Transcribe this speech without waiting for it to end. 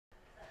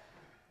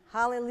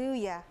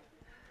Hallelujah.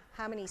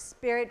 How many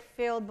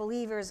spirit-filled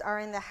believers are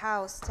in the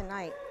house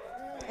tonight?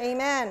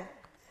 Amen.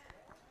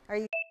 Are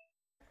you?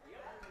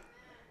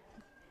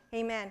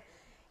 Amen.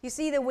 You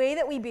see, the way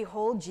that we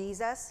behold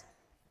Jesus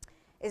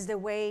is the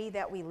way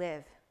that we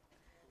live.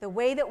 The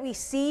way that we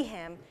see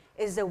him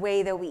is the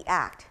way that we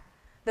act.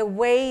 The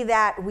way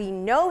that we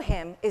know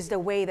him is the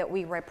way that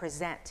we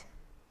represent.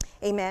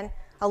 Amen.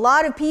 A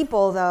lot of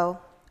people, though,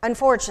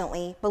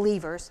 unfortunately,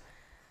 believers,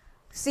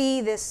 see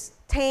this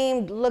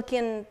tamed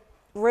looking,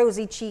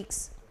 rosy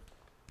cheeks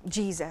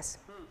Jesus.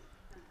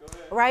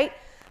 Right?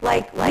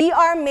 Like we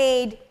are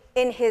made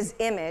in his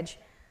image,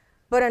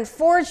 but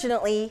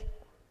unfortunately,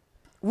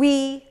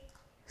 we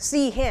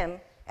see him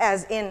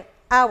as in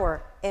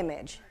our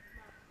image.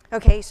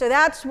 Okay, so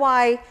that's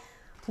why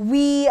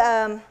we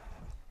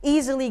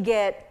easily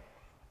get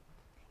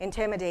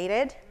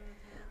intimidated.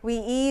 We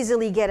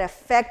easily get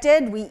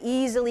affected. We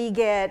easily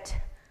get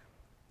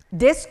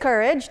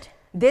discouraged,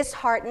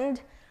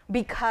 disheartened,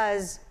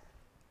 because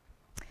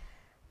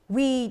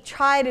we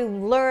try to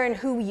learn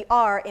who we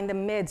are in the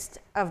midst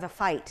of the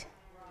fight.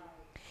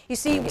 You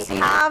see, we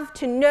have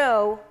to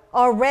know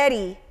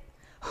already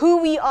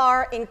who we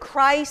are in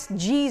Christ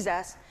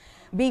Jesus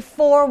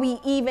before we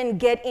even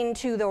get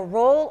into the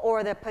role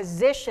or the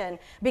position,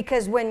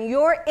 because when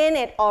you're in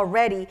it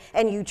already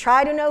and you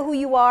try to know who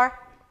you are,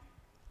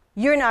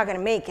 you're not going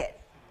to make it.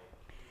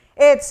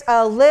 It's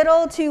a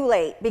little too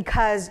late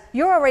because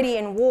you're already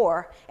in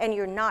war and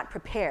you're not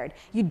prepared.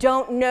 You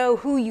don't know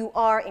who you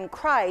are in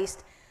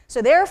Christ,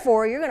 so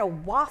therefore you're going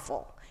to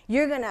waffle.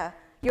 Your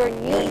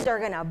knees are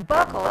going to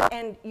buckle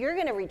and you're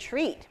going to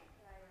retreat.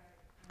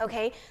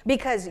 Okay?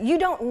 Because you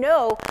don't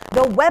know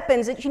the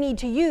weapons that you need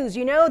to use.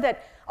 You know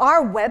that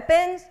our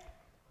weapons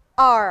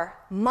are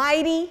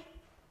mighty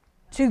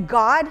to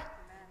God,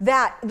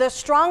 that the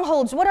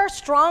strongholds, what are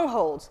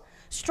strongholds?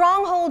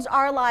 Strongholds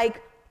are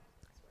like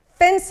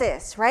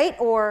fences, right?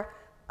 Or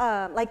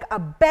like a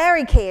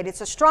barricade.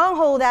 It's a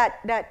stronghold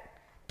that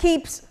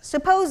keeps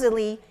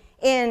supposedly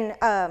in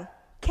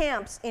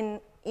camps in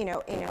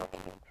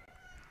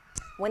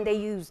when they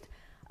used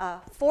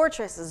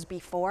fortresses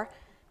before.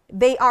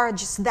 They are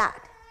just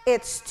that.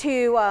 It's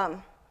to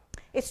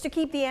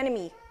keep the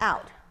enemy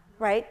out,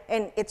 right?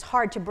 And it's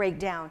hard to break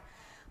down.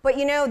 But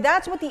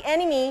that's what the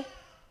enemy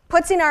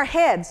puts in our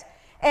heads.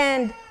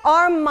 And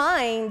our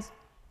mind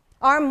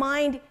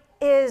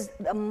is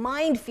the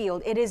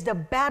minefield. It is the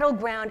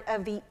battleground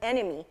of the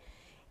enemy.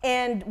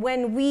 And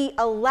when we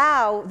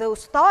allow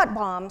those thought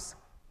bombs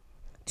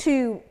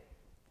to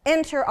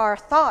enter our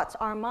thoughts,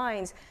 our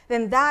minds,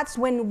 then that's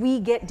when we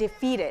get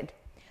defeated.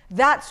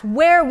 That's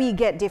where we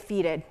get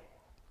defeated.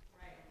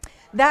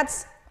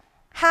 That's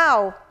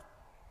how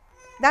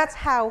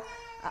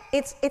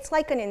it's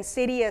like an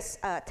insidious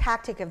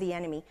tactic of the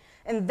enemy.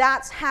 And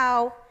that's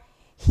how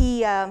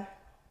he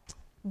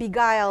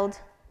beguiled,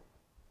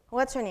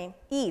 what's her name?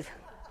 Eve,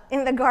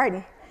 in the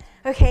garden.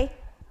 Okay?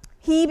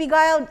 He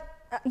beguiled,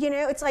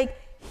 it's like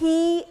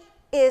he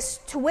is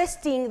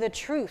twisting the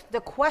truth,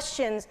 the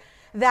questions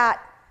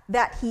that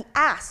he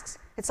asks.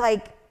 It's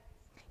like,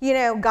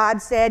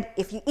 God said,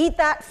 if you eat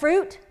that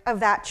fruit of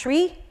that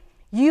tree,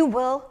 you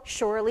will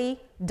surely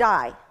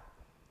die.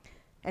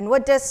 And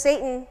what does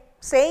Satan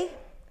say?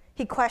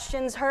 He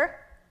questions her.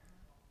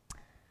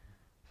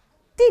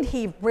 Did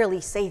he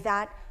really say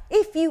that?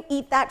 If you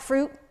eat that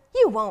fruit,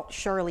 you won't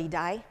surely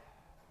die.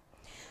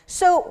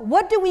 So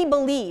what do we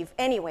believe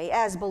anyway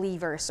as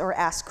believers, or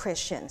as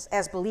Christians,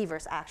 as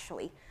believers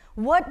actually?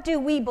 What do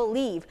we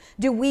believe?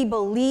 Do we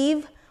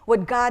believe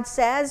what God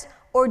says,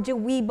 or do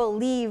we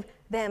believe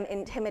them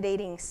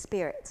intimidating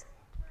spirits?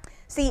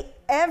 See,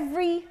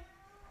 every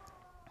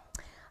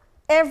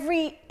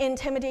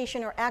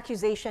intimidation or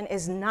accusation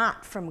is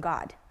not from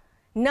God.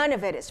 None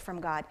of it is from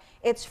God.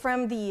 It's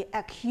from the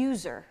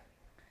accuser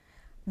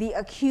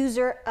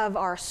of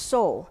our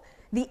soul.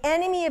 The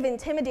enemy of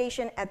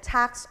intimidation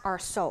attacks our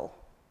soul.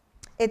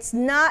 It's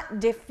not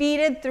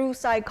defeated through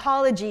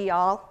psychology,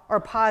 y'all, or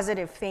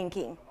positive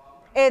thinking.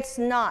 It's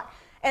not.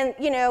 And,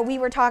 we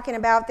were talking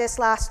about this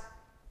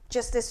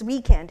just this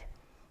weekend.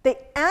 The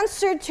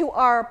answer to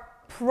our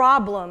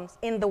problems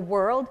in the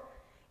world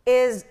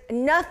is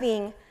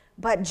nothing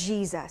but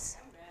Jesus.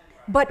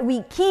 But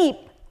we keep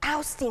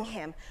ousting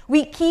him.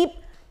 We keep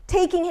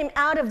taking him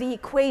out of the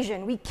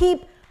equation. We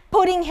keep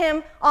putting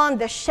him on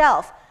the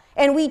shelf.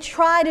 And we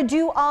try to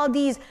do all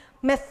these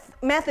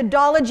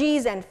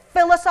methodologies and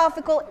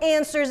philosophical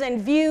answers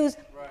and views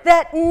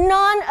that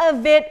none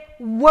of it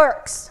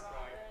works.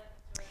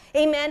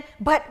 Amen.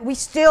 But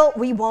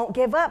we won't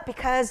give up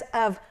because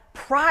of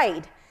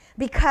pride.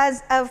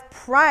 Because of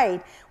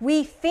pride.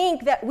 We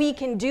think that we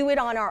can do it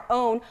on our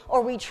own,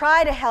 or we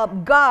try to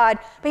help God,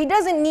 but he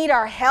doesn't need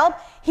our help.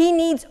 He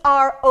needs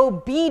our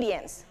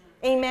obedience.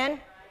 Amen.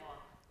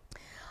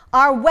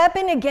 Our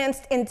weapon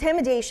against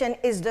intimidation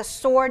is the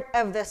sword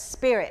of the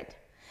Spirit.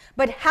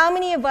 But how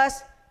many of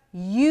us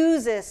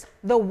uses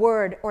the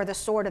word or the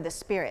sword of the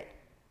Spirit?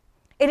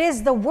 It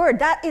is the word.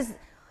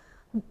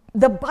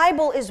 The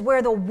Bible is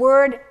where the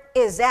word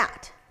is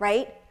at,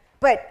 right?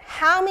 But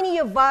how many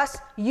of us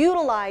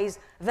utilize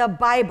the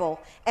Bible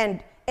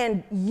and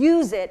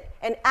use it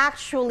and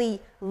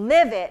actually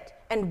live it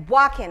and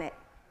walk in it?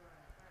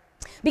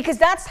 Because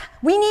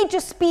we need to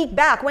speak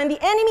back. When the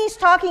enemy's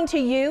talking to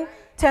you,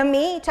 to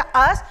me, to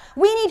us,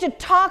 we need to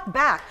talk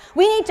back.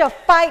 We need to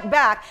fight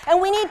back.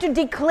 And we need to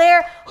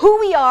declare who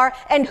we are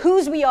and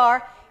whose we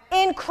are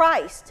in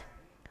Christ.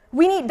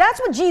 That's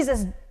what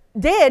Jesus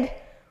did,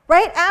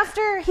 right?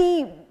 After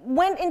he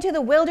went into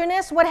the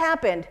wilderness, what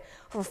happened?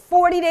 For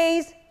 40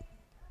 days,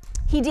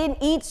 he didn't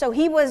eat, so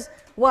he was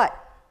what?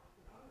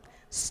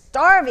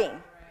 Starving.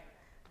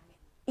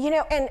 You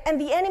know, and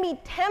the enemy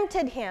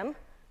tempted him,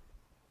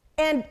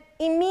 and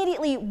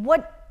immediately,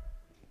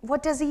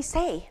 what does he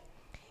say?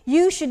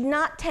 You should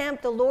not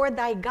tempt the Lord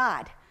thy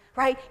God,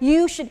 right?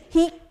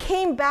 He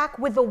came back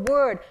with the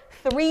word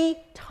 3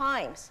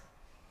 times.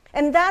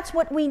 And that's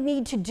what we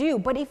need to do.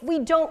 But if we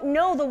don't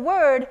know the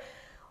word,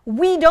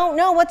 we don't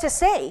know what to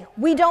say.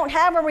 We don't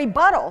have a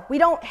rebuttal. We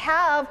don't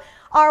have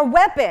our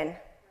weapon,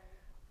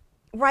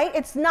 right?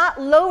 It's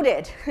not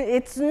loaded.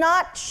 It's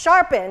not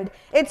sharpened.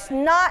 It's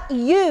not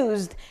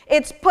used.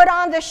 It's put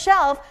on the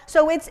shelf,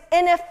 so it's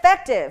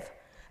ineffective.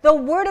 The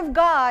word of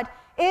God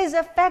is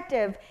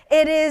effective.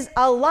 It is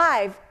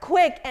alive,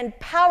 quick, and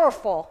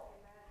powerful.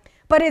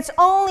 But it's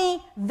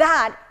only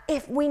that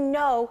if we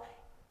know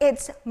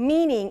its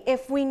meaning,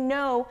 if we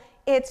know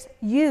its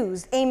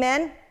use.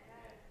 Amen?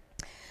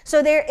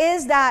 So there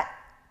is that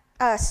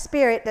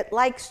spirit that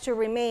likes to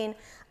remain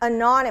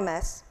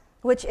anonymous,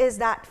 which is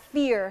that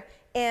fear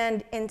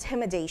and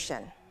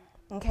intimidation.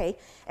 Okay?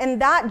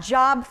 And that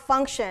job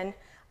function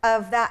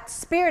of that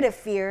spirit of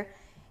fear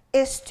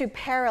is to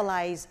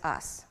paralyze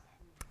us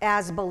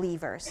as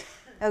believers.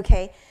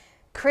 Okay?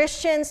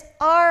 Christians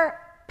are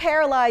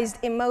paralyzed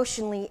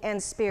emotionally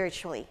and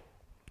spiritually.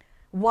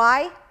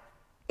 Why?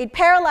 It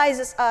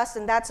paralyzes us,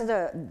 and that's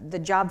the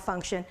job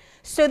function,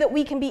 so that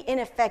we can be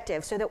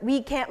ineffective, so that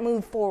we can't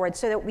move forward,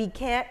 so that we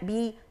can't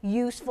be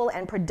useful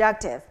and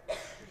productive.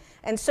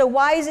 And so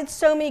why is it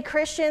so many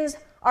Christians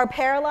are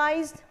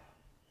paralyzed?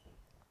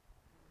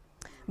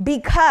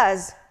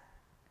 Because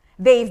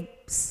they've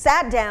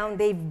sat down,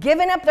 they've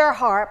given up their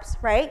harps,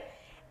 right?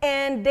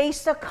 And they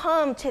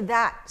succumb to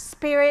that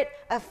spirit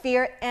of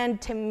fear and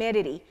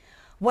timidity.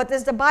 What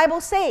does the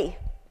Bible say?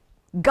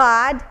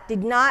 God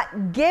did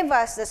not give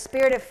us the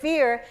spirit of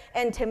fear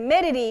and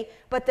timidity,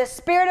 but the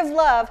spirit of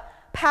love,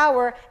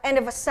 power, and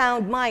of a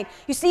sound mind.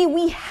 You see,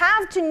 we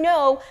have to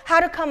know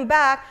how to come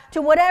back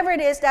to whatever it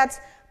is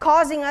that's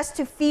causing us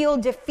to feel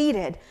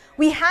defeated.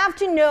 We have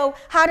to know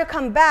how to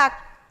come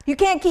back. You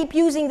can't keep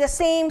using the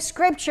same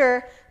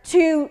scripture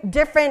to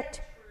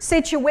different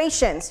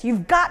situations.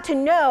 You've got to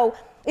know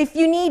if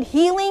you need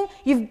healing,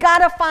 you've got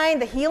to find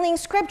the healing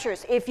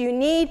scriptures. If you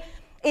need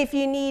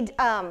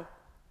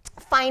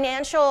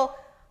financial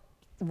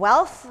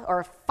wealth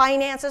or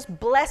finances,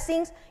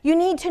 blessings, you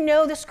need to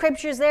know the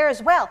scriptures there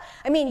as well.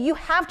 I mean, you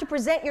have to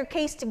present your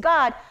case to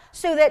God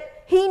so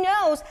that He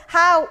knows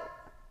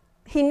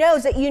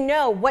that you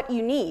know what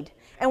you need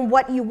and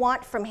what you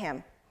want from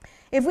Him.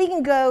 If we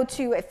can go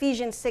to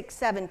Ephesians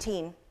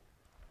 6:17,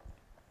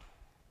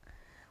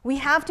 we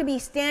have to be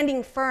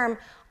standing firm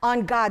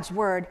on God's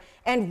word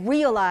and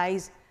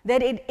realize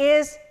that it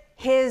is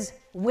His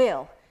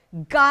will.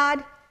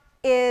 God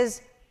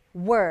is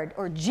Word,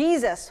 or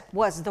Jesus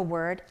was the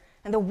Word,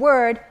 and the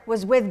Word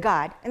was with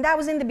God. And that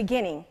was in the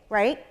beginning,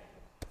 right?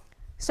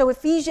 So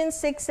Ephesians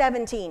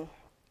 6:17,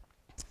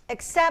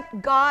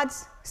 accept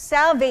God's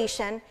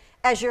salvation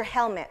as your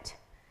helmet,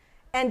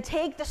 and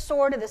take the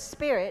sword of the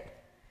Spirit,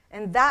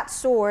 and that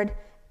sword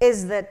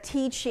is the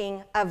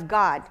teaching of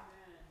God.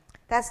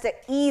 That's the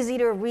easy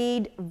to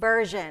read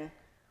version.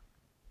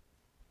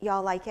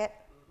 Y'all like it?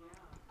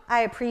 I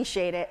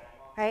appreciate it,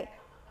 right?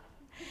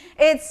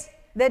 It's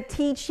the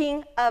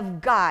teaching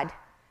of God.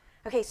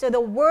 Okay, so the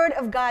Word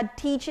of God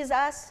teaches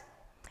us,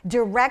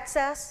 directs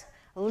us,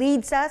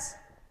 leads us.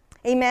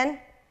 Amen?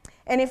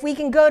 And if we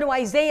can go to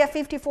Isaiah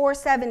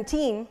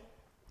 54:17,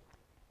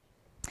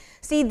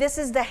 see, this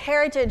is the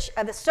heritage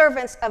of the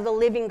servants of the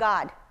living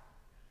God.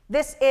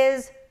 This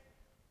is,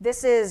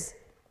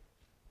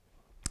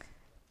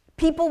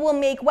 people will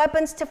make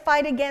weapons to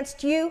fight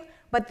against you,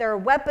 but their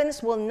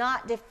weapons will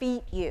not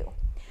defeat you.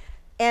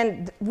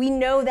 And we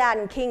know that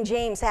in King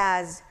James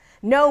as,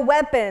 no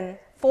weapon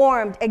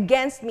formed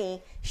against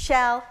me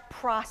shall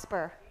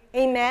prosper.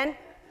 Amen?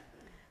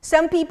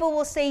 Some people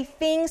will say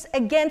things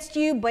against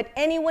you, but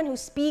anyone who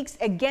speaks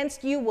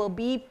against you will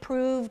be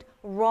proved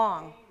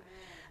wrong.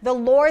 The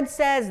Lord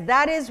says,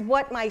 that is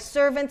what my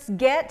servants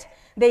get.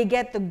 They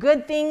get the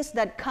good things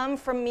that come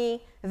from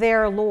me,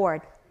 their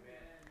Lord.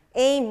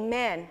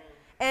 Amen.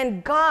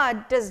 And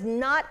God does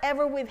not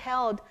ever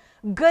withhold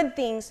good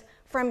things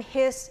from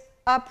His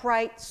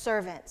upright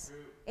servants.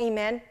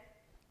 Amen.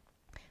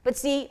 But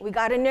see, we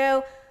got to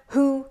know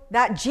who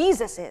that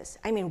Jesus is.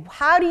 I mean,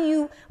 how do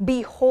you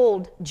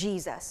behold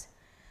Jesus?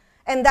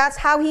 And that's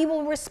how He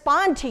will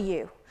respond to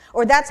you.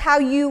 Or that's how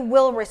you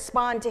will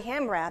respond to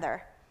Him,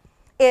 rather.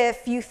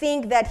 If you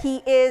think that He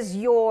is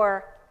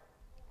your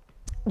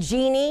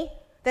genie,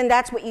 then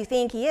that's what you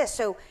think he is.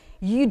 So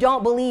you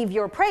don't believe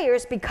your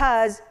prayers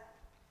because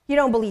you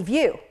don't believe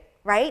you,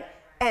 right?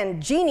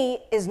 And genie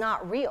is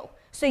not real.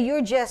 So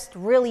you're just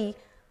really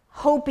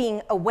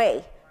hoping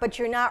away, but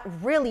you're not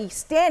really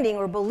standing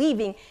or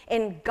believing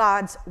in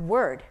God's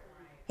word.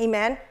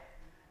 Amen?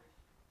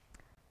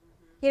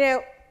 You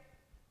know,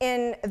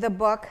 in the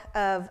book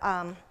of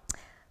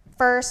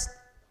 1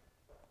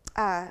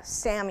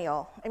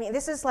 Samuel, I mean,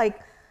 this is like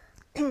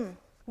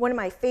one of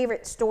my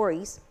favorite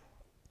stories,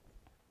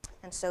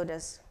 and so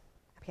does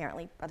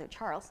apparently Brother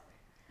Charles,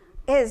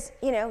 is,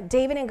 you know,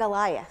 David and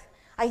Goliath.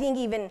 I think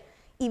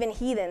even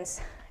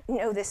heathens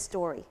know this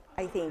story,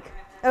 I think.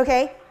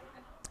 Okay?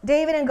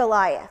 David and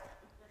Goliath.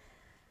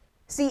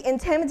 See,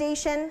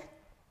 intimidation,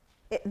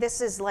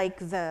 this is like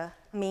the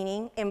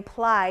meaning,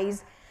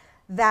 implies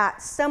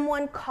that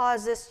someone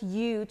causes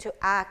you to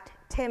act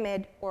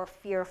timid or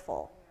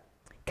fearful,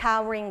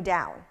 cowering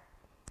down.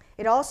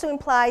 It also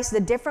implies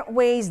the different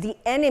ways the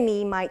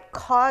enemy might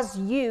cause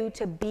you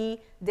to be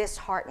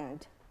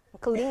disheartened,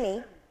 including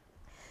me.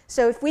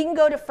 So if we can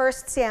go to 1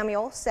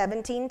 Samuel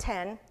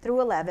 17:10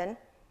 through 11,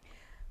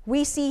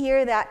 we see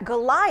here that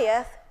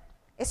Goliath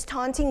is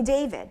taunting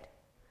David.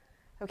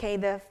 Okay,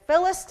 the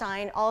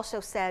Philistine also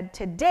said,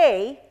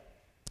 today,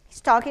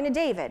 he's talking to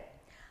David,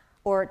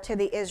 or to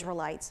the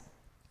Israelites,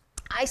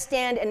 I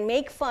stand and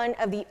make fun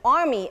of the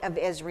army of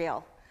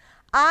Israel.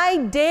 I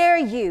dare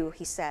you,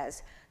 he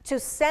says, to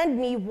send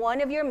me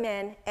one of your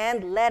men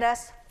and let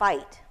us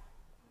fight.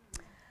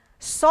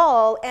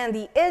 Saul and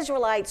the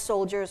Israelite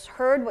soldiers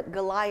heard what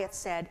Goliath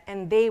said,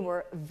 and they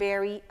were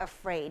very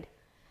afraid.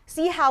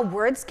 See how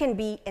words can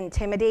be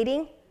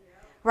intimidating,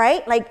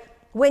 right? Like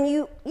when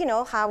you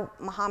know how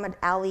Muhammad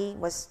Ali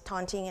was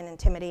taunting and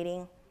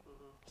intimidating.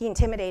 He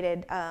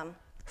intimidated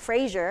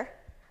Frazier.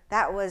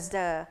 That was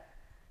the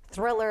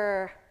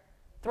thriller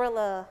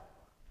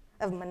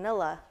of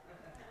Manila.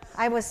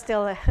 I was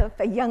still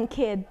a young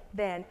kid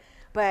then,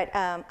 but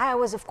I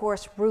was, of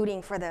course,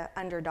 rooting for the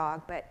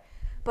underdog.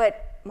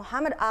 But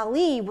Muhammad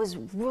Ali was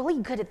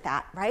really good at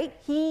that, right?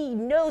 He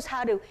knows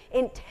how to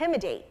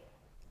intimidate.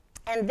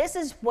 And this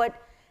is what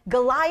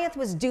Goliath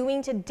was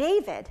doing to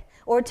David,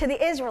 or to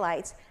the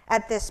Israelites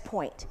at this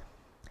point.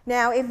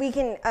 Now, if we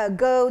can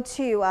go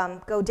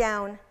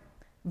down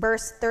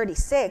verse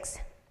 36,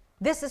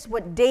 this is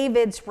what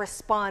David's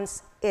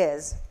response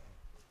is.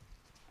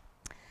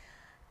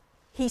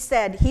 He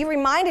said, he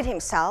reminded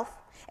himself,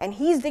 and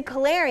he's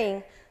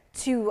declaring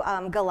to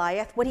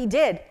Goliath what he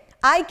did.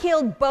 I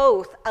killed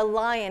both a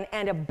lion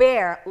and a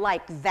bear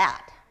like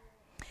that.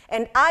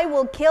 And I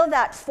will kill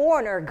that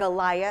foreigner,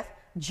 Goliath,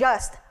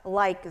 just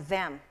like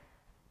them.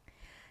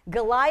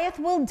 Goliath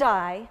will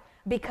die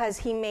because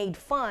he made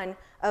fun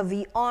of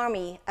the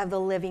army of the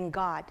living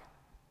God.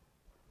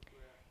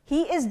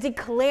 He is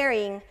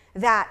declaring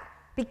that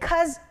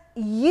because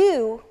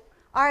you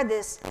are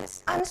this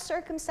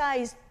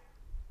uncircumcised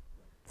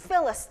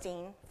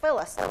Philistine,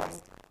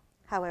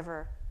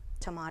 however,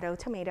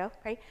 tomato,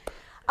 right?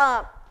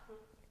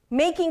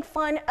 Making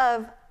fun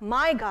of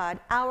my God,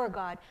 our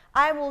God,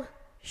 I will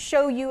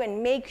show you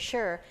and make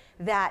sure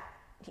that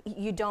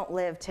you don't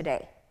live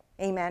today.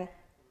 Amen.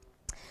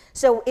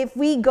 So if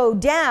we go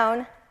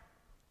down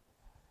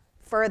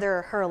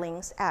further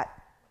hurlings at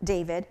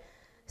David,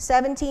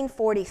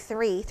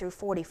 17:43 through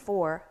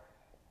 44,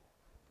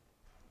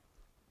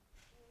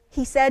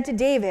 he said to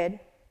David,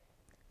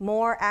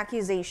 more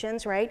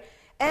accusations, right?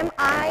 Am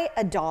I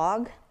a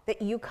dog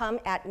that you come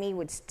at me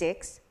with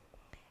sticks?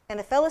 And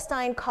the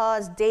Philistine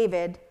cursed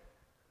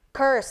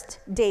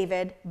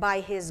David by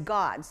his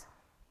gods.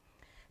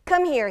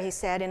 Come here, he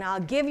said, and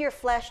I'll give your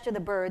flesh to the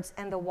birds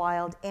and the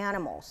wild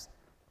animals.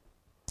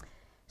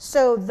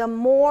 So the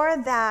more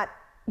that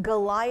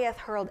Goliath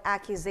hurled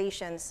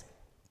accusations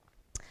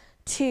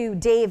to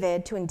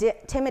David to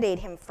intimidate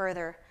him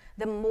further,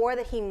 the more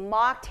that he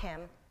mocked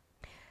him,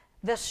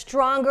 the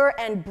stronger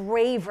and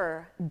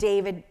braver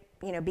David,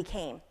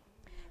 became.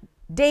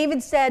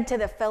 David said to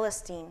the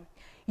Philistine,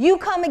 you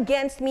come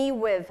against me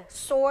with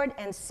sword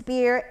and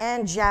spear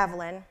and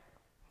javelin,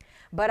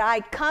 but I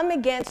come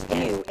against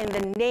you in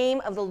the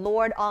name of the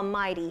Lord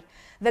Almighty,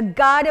 the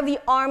God of the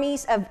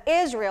armies of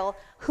Israel,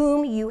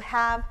 whom you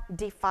have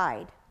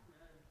defied.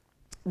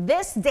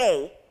 This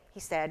day, he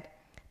said,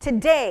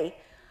 today,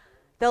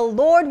 the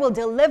Lord will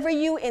deliver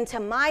you into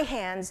my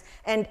hands,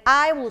 and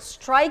I will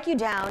strike you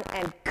down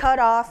and cut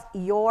off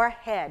your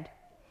head.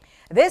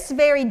 This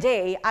very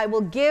day, I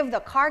will give the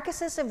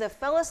carcasses of the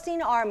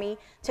Philistine army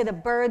to the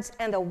birds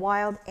and the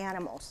wild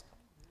animals.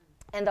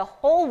 And the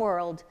whole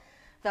world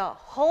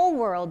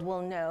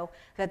will know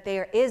that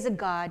there is a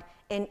God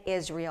in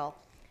Israel.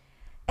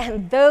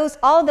 And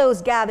all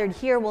those gathered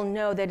here will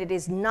know that it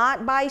is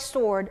not by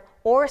sword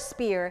or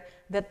spear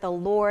that the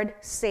Lord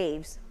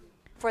saves.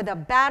 For the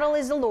battle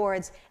is the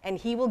Lord's, and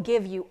he will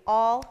give you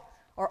all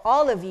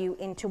of you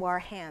into our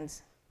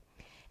hands.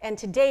 And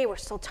today we're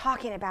still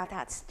talking about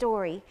that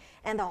story,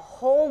 and the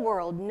whole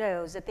world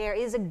knows that there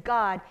is a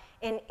God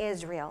in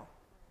Israel.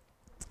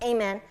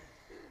 Amen.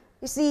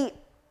 You see,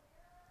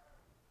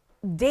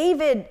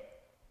 David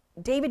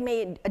David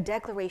made a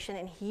declaration,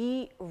 and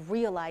he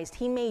realized,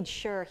 he made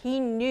sure, he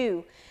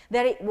knew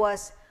that it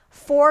was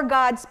for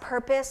God's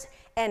purpose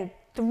and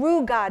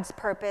through God's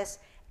purpose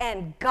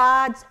and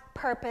God's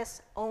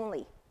purpose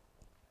only.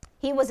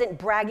 He wasn't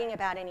bragging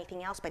about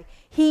anything else, but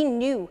he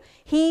knew,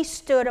 he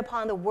stood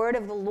upon the word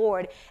of the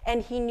Lord,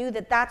 and he knew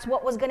that that's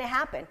what was going to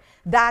happen.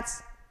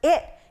 That's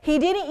it. He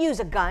didn't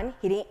use a gun.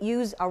 He didn't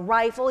use a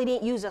rifle. He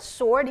didn't use a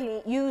sword. He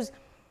didn't use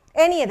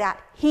any of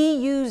that. He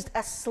used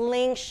a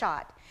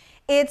slingshot.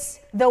 It's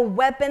the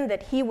weapon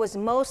that he was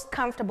most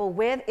comfortable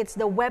with. It's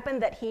the weapon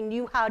that he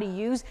knew how to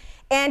use,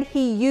 and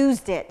he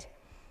used it.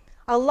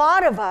 A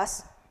lot of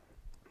us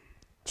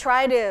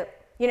try to,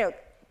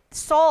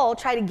 Saul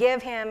tried to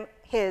give him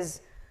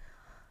his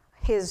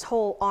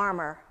whole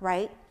armor,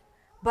 right?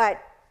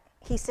 But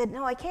he said,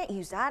 no, I can't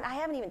use that. I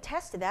haven't even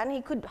tested that. And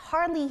he couldn't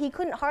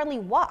hardly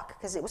walk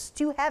because it was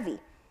too heavy.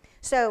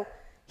 So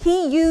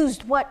he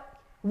used what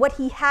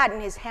he had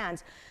in his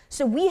hands.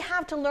 So we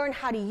have to learn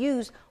how to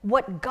use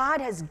what God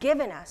has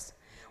given us.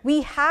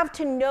 We have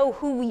to know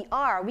who we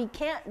are. We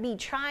can't be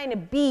trying to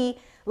be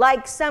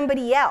like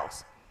somebody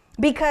else,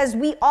 because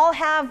we all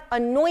have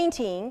an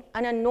anointing.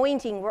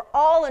 We're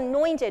all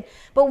anointed,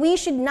 but we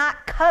should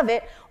not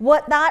covet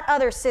what that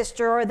other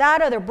sister or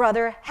that other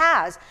brother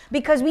has,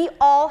 because we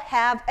all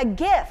have a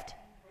gift,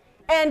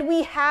 and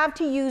we have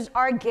to use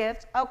our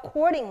gift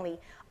accordingly.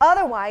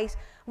 Otherwise,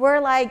 we're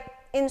like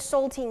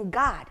insulting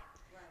God.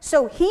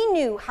 So he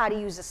knew how to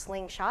use a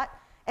slingshot,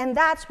 and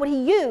that's what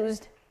he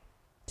used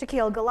to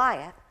kill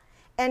Goliath,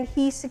 and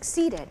he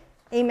succeeded.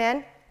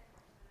 Amen.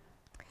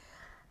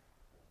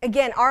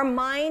 Again, our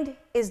mind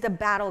is the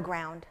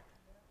battleground.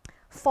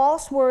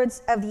 False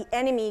words of the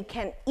enemy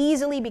can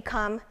easily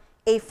become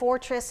a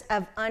fortress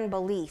of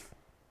unbelief.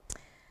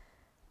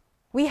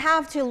 We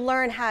have to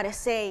learn how to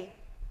say,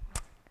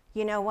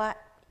 you know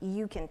what?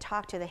 You can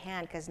talk to the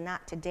hand, because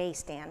not today,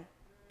 Stan.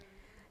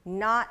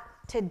 Not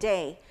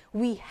today.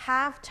 We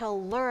have to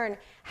learn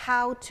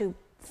how to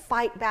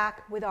fight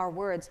back with our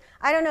words.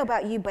 I don't know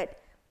about you,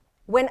 but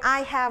when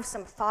I have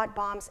some thought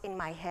bombs in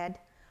my head,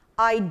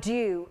 I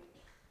do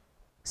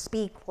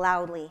speak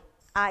loudly.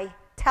 I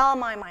tell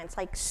my mind, it's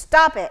like,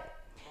 stop it.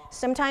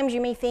 Sometimes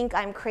you may think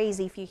I'm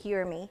crazy if you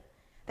hear me.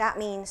 That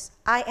means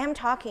I am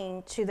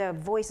talking to the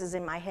voices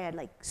in my head,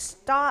 like,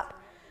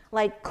 stop,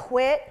 like,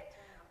 quit,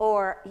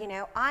 or,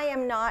 I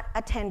am not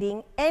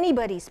attending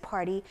anybody's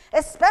party,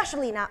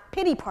 especially not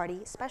pity party,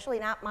 especially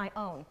not my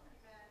own.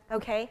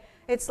 Okay?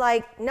 It's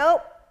like,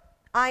 nope,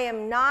 I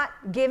am not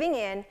giving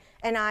in,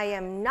 and I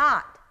am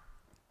not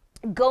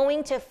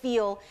going to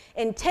feel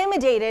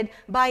intimidated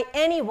by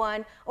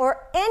anyone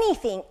or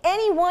anything.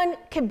 Anyone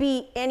could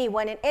be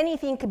anyone, and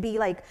anything could be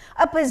like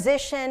a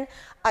position,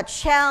 a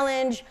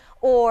challenge,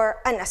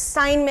 or an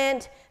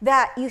assignment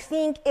that you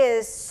think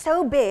is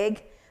so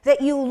big that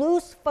you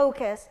lose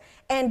focus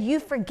and you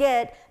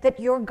forget that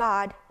your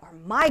God, or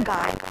my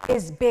God,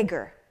 is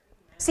bigger.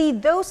 See,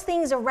 those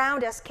things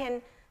around us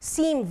can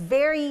seem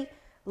very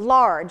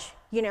large,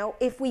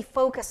 if we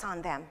focus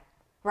on them,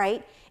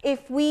 right?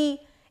 If we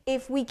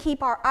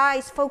keep our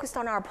eyes focused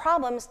on our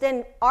problems,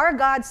 then our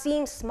God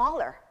seems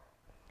smaller.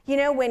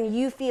 When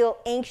you feel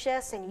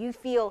anxious and you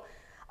feel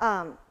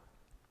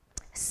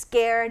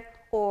scared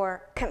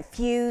or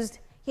confused,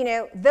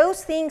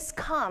 those things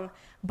come,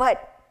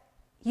 but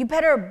you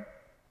better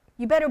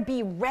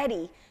be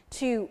ready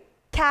to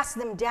cast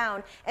them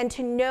down and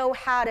to know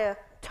how to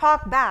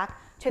talk back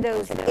to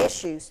those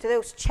issues, to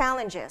those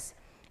challenges.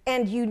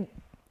 And you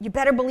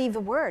better believe the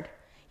word.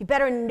 You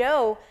better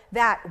know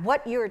that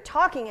what you're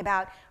talking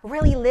about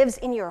really lives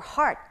in your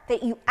heart,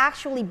 that you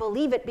actually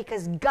believe it,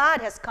 because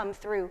God has come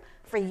through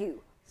for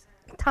you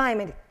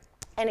time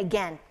and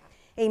again.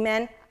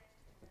 Amen.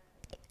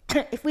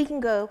 If we can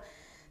go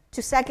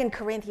to 2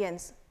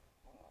 Corinthians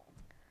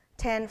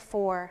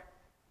 10:4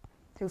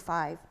 through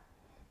 5.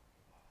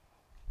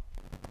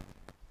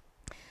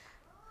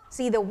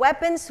 See, the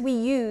weapons we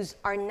use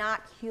are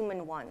not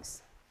human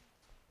ones.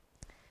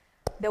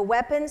 The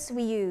weapons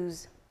we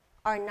use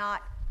are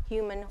not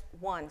human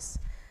ones.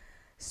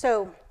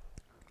 So,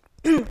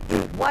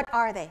 what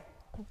are they?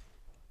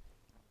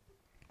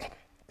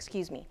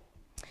 Excuse me.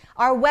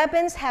 Our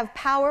weapons have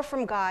power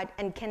from God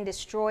and can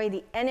destroy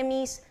the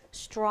enemy's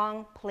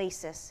strong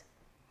places.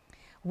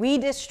 We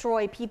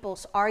destroy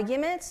people's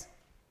arguments.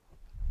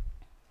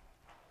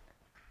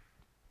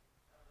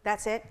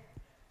 That's it.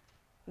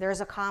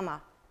 There's a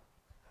comma.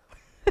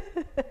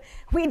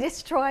 We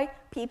destroy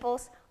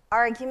people's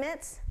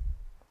arguments,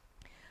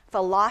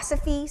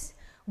 philosophies.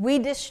 We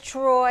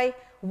destroy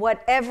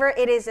whatever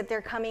it is that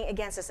they're coming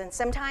against us. And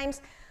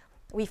sometimes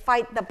we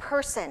fight the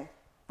person.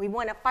 We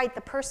want to fight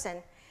the person,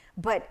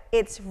 but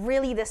it's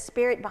really the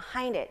spirit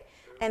behind it.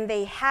 And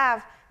they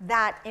have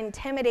that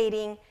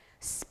intimidating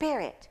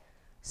spirit.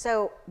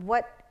 So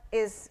what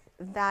is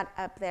that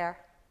up there?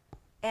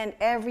 And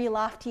every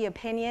lofty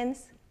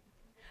opinions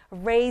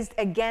raised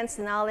against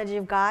the knowledge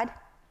of God.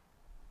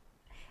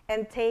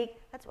 And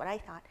that's what I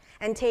thought,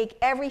 and take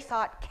every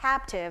thought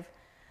captive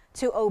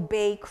to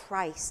obey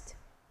Christ.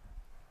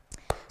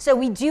 So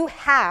we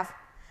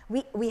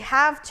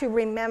have to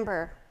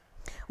remember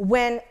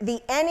when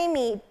the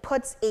enemy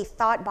puts a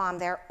thought bomb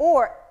there,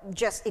 or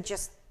it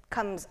just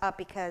comes up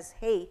because,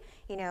 hey,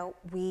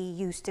 we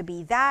used to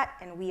be that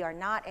and we are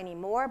not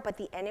anymore, but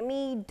the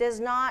enemy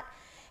does not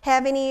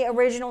have any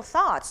original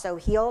thoughts, so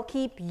he'll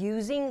keep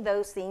using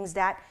those things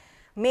that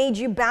made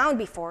you bound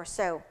before.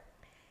 So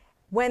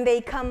when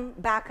they come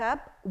back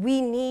up, we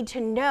need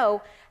to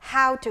know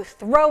how to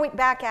throw it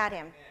back at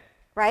him,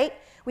 right?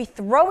 We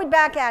throw it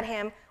back at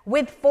him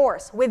with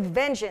force, with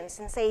vengeance,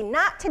 and say,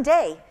 not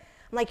today.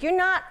 I'm like, you're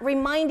not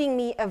reminding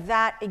me of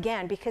that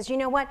again, because you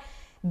know what?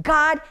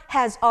 God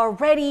has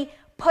already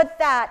put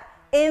that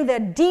in the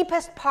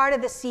deepest part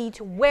of the sea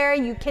to where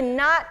you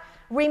cannot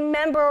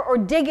remember or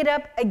dig it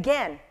up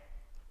again.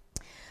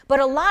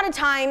 But a lot of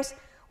times,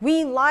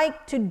 we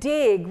like to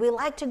dig. We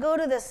like to go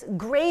to this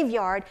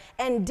graveyard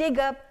and dig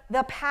up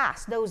the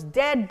past, those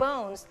dead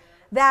bones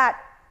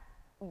that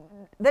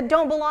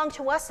don't belong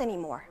to us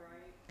anymore.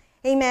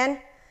 Amen?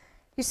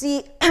 You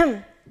see,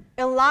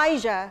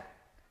 Elijah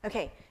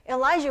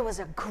was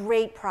a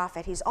great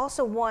prophet. He's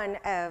also one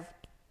of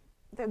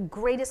the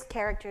greatest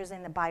characters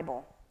in the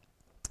Bible.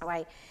 All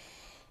right?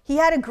 He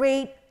had a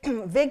great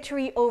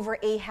victory over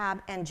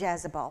Ahab and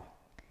Jezebel.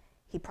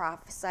 He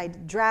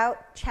prophesied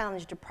drought,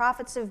 challenged the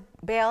prophets of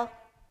Baal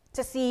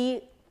to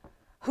see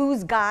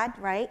who's God,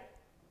 right?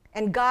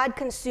 And God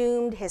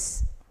consumed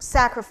his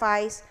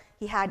sacrifice.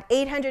 He had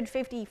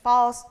 850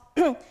 false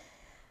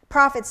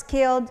prophets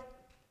killed,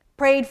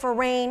 prayed for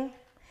rain,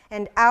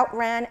 and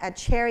outran a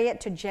chariot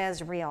to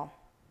Jezreel.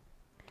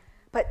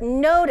 But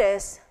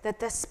notice that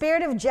the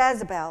spirit of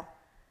Jezebel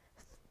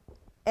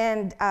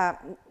and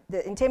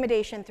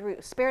the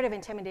spirit of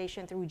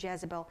intimidation through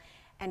Jezebel,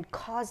 and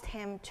caused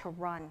him to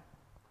run.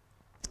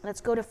 Let's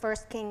go to 1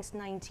 Kings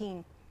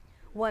 19,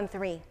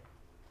 1-3.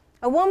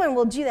 A woman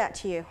will do that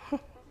to you.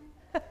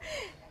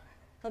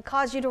 It'll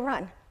cause you to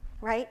run,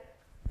 right?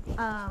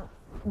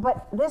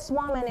 But this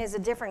woman is a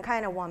different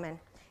kind of woman.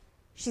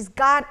 She's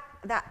got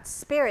that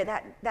spirit,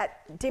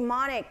 that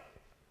demonic,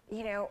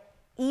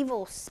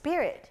 evil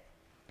spirit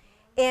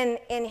in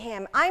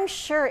him. I'm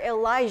sure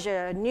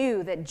Elijah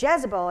knew that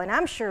Jezebel, and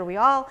I'm sure we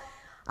all,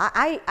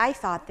 I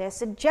thought this,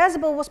 that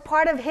Jezebel was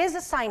part of his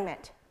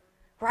assignment,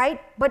 right?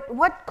 But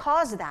what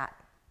caused that?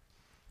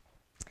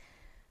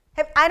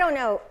 I don't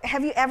know.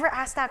 Have you ever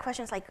asked that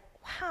question? It's like,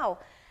 wow,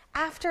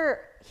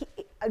 after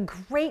a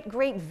great,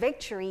 great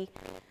victory,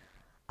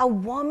 a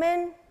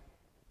woman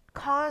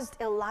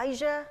caused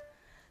Elijah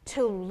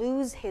to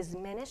lose his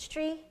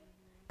ministry?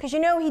 Because he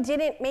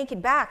didn't make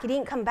it back. He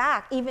didn't come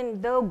back,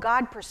 even though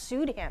God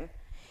pursued him.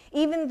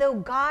 Even though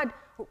God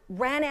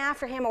ran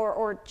after him,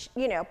 or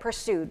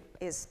pursued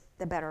is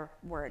the better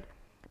word.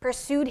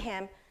 Pursued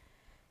him.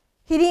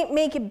 He didn't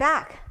make it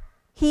back.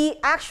 He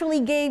actually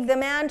gave the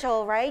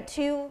mantle, right,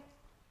 to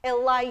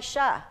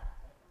Elisha.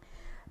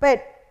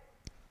 But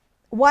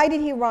why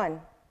did he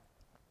run?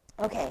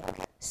 Okay,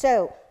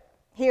 so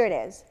here it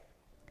is.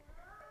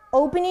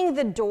 Opening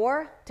the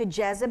door to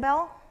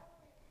Jezebel,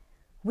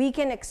 we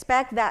can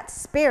expect that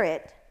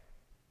spirit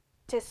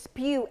to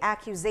spew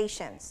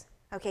accusations.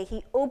 Okay,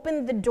 he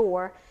opened the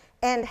door,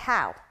 and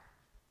how?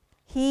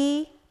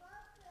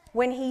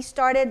 When he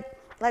started,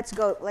 let's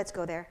go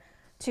there,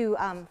 to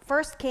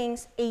 1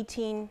 Kings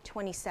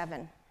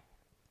 18:27.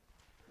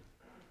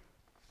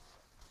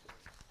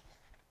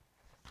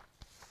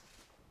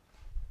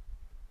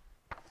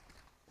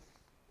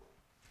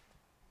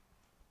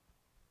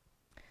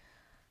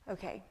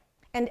 Okay,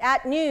 and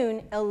at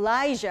noon,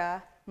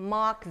 Elijah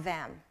mocked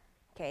them.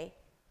 Okay,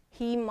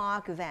 he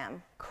mocked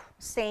them,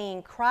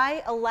 saying,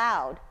 "Cry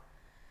aloud,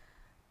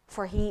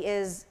 for he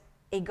is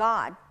a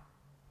god.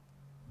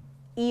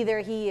 Either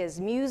he is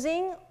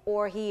musing,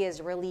 or he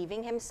is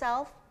relieving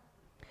himself,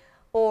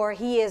 or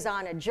he is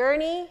on a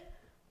journey,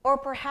 or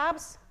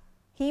perhaps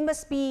he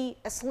must be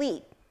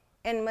asleep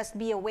and must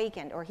be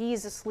awakened, or he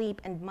is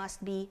asleep and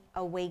must be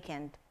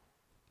awakened."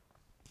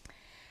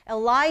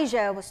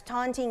 Elijah was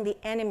taunting the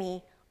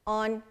enemy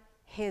on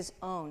his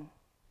own.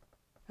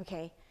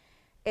 Okay,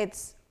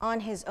 it's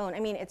on his own. I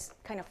mean, it's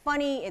kind of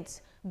funny,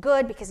 it's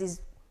good because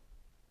he's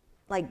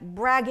like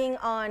bragging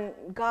on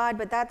God,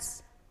 but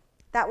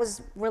that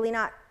was really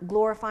not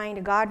glorifying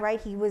to God, right?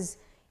 He was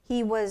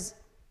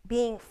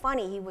being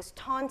funny. He was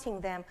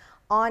taunting them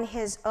on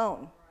his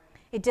own.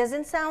 It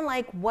doesn't sound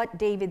like what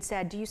David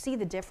said. Do you see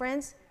the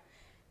difference?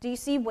 Do you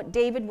see what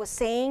David was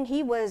saying?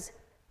 He was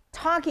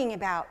talking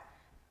about,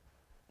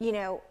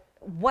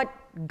 what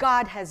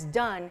God has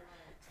done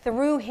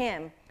through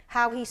him,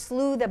 how he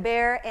slew the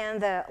bear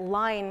and the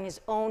lion in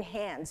his own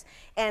hands.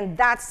 And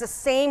that's the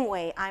same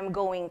way I'm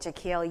going to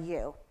kill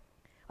you.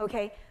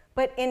 Okay?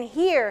 But in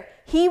here,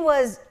 he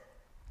was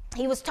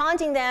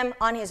taunting them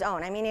on his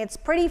own. I mean, it's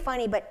pretty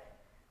funny, but,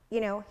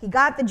 he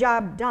got the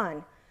job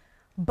done.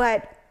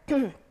 But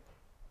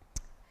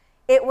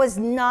it was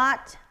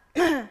not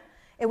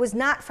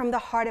from the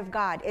heart of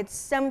God. It's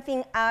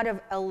something out of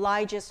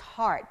Elijah's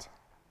heart.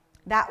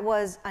 That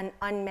was an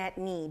unmet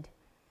need.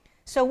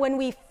 So when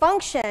we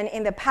function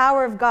in the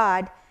power of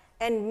God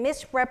and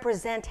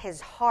misrepresent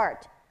his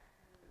heart,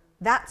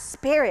 that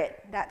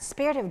spirit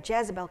of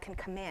Jezebel can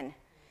come in.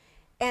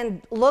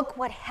 And look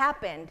what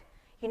happened.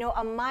 You know,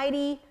 a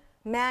mighty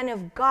man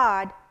of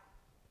God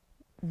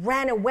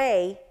ran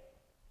away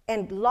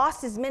and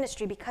lost his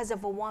ministry because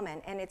of a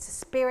woman. And it's a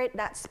spirit,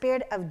 that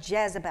spirit of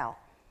Jezebel.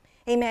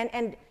 Amen.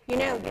 And you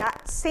know,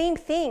 that same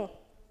thing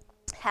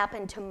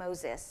happened to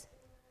Moses,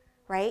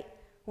 right?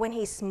 When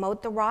he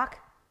smote the rock,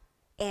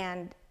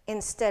 and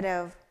instead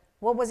of,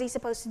 what was he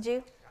supposed to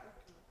do?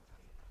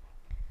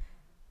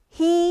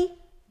 He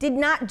did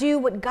not do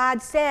what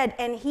God said,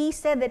 and he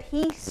said that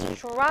he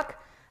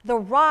struck the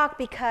rock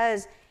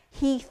because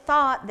he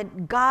thought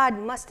that God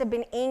must have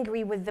been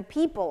angry with the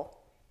people.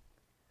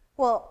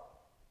 Well,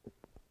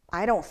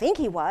 I don't think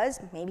he was.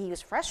 Maybe he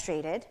was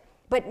frustrated.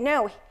 But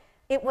no,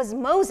 it was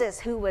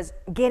Moses who was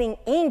getting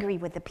angry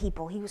with the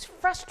people. He was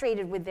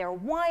frustrated with their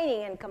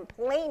whining and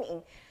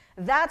complaining.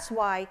 That's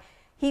why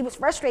he was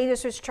frustrated,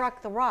 so he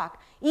struck the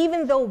rock.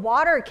 Even though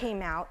water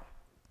came out,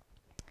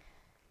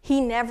 he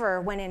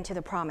never went into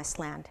the promised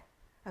land.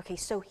 Okay,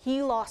 so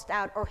he lost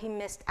out, or he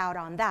missed out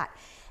on that.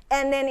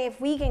 And then if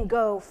we can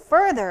go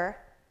further,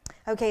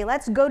 okay,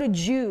 let's go to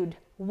Jude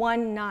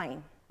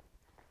 1:9.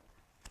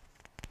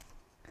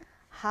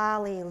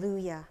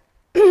 Hallelujah.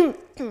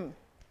 You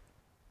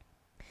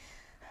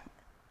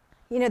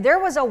know, there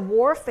was a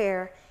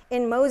warfare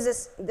in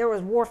Moses, there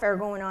was warfare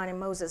going on in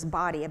Moses'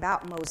 body,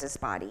 about Moses'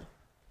 body.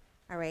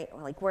 All right,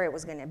 like where it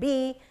was going to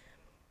be.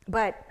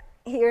 But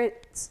here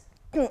it's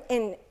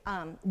in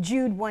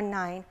Jude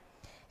 1:9,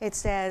 it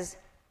says,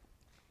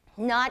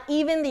 not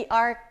even the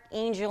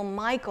archangel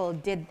Michael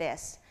did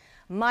this.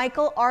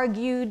 Michael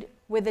argued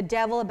with the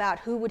devil about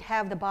who would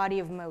have the body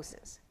of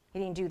Moses. He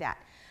didn't do that.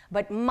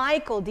 But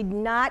Michael did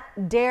not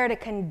dare to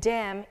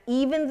condemn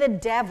even the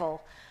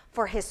devil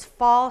for his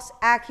false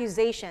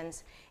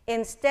accusations.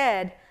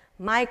 Instead,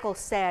 Michael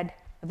said,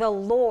 the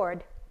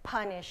Lord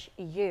punish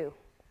you.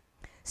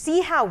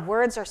 See how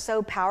words are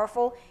so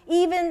powerful?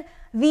 Even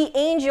the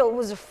angel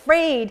was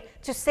afraid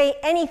to say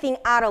anything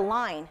out of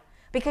line.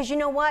 Because you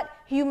know what?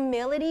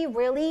 Humility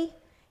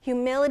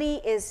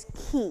is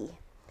key.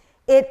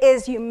 It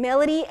is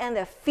humility and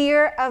the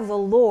fear of the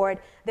Lord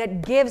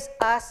that gives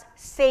us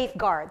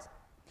safeguards.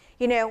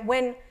 You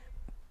know,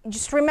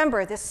 just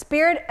remember, the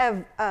spirit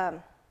of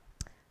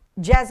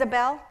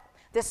Jezebel,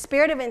 the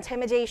spirit of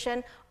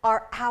intimidation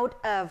are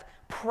out of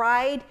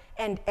pride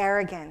and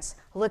arrogance.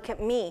 Look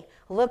at me.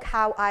 Look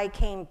how I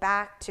came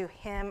back to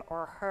him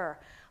or her.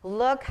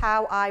 Look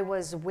how I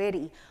was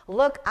witty.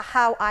 Look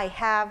how I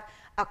have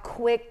a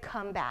quick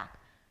comeback.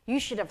 You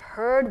should have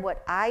heard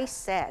what I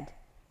said.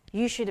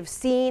 You should have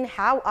seen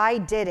how I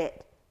did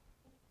it.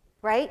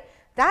 Right?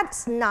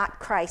 That's not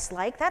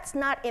Christ-like. That's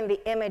not in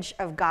the image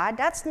of God.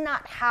 That's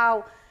not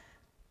how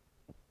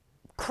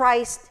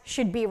Christ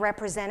should be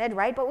represented,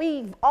 right? But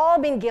we've all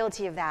been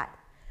guilty of that.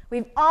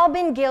 We've all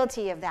been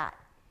guilty of that.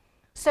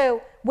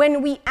 So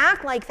when we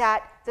act like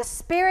that, the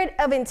spirit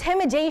of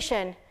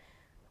intimidation,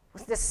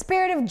 the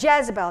spirit of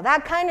Jezebel,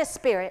 that kind of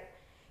spirit,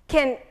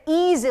 can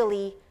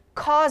easily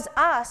cause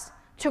us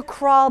to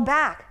crawl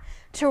back,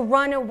 to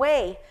run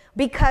away,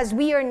 because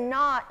we are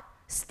not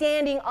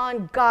standing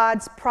on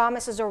God's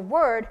promises or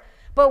word,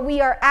 but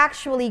we are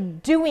actually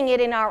doing it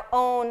in our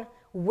own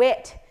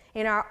wit,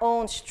 in our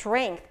own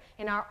strength,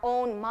 in our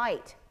own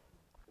might.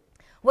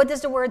 What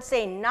does the word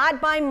say?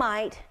 Not by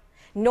might,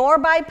 nor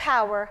by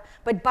power,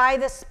 but by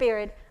the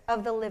Spirit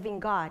of the living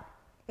God.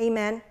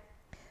 Amen.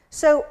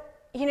 So,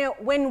 you know,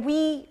 when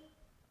we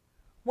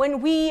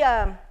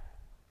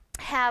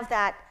have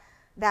that,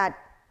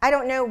 I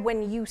don't know,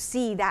 when you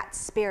see that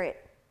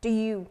spirit,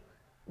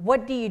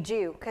 what do you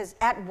do? Because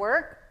at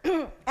work,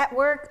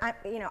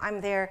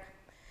 I'm there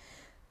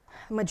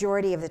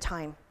majority of the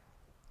time,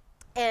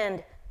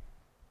 and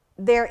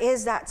there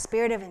is that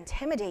spirit of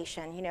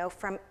intimidation, you know,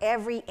 from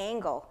every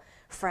angle,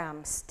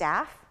 from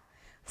staff,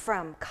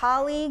 from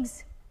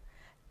colleagues,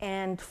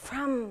 and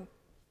from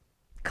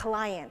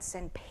clients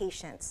and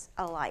patients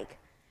alike.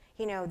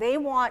 You know, they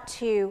want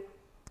to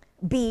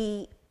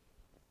be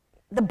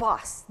the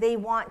boss. They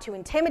want to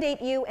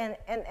intimidate you. And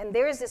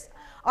there's this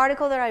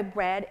article that I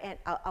read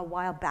a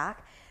while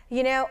back.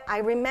 You know, I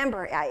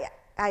remember,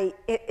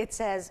 it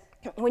says,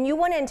 when you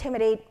want to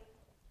intimidate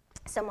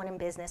someone in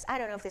business, I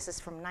don't know if this is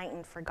from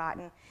Knighton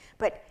Forgotten,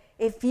 but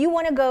if you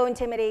want to go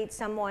intimidate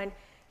someone,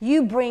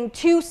 you bring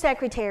 2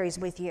 secretaries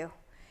with you.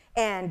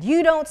 And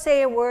you don't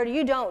say a word,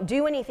 you don't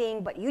do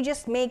anything, but you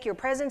just make your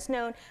presence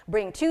known,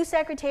 bring 2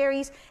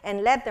 secretaries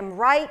and let them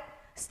write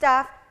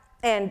stuff,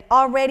 and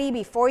already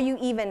before you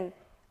even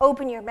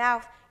open your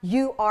mouth,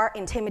 you are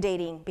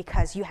intimidating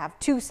because you have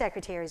 2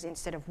 secretaries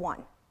instead of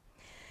 1.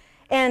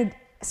 And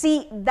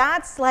see,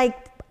 that's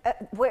like,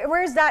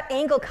 where's that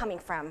angle coming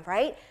from,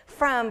 right?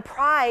 From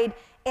pride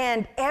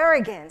and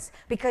arrogance,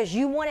 because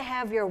you want to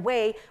have your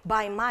way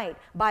by might,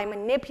 by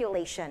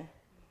manipulation,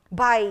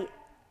 by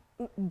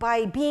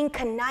being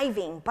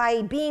conniving,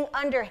 by being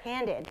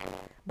underhanded,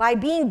 by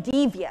being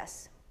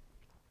devious.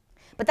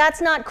 But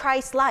that's not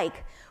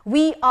Christ-like.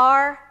 We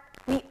are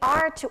We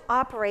are to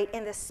operate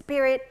in the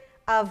spirit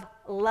of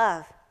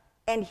love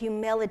and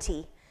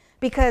humility,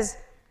 because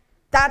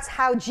that's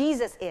how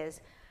Jesus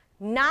is.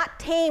 Not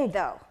tamed,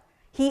 though.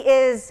 He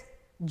is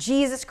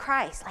Jesus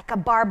Christ, like a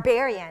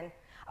barbarian,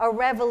 a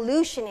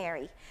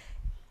revolutionary.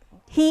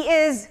 He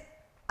is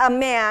a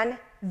man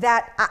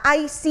that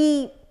I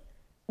see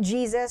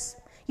Jesus,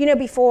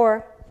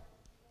 before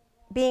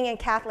being in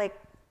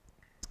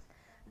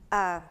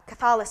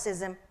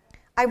Catholicism,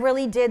 I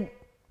really did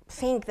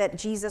think that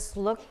Jesus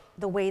looked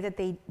the way that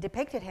they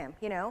depicted him,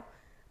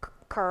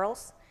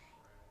 curls,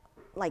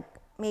 like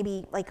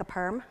maybe like a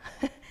perm.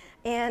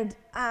 And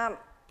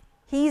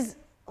he's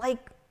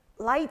like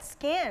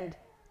light-skinned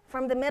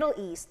from the Middle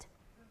East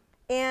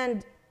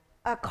and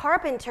a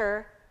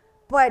carpenter,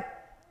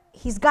 but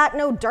he's got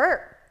no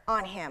dirt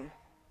on him,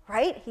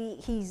 right?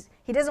 He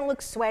doesn't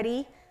look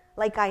sweaty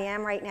like I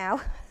am right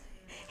now.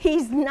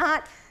 He's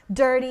not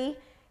dirty.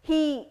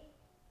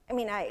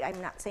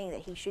 I'm not saying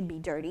that he should be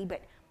dirty,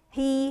 but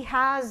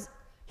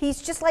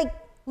he's just like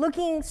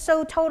looking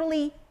so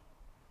totally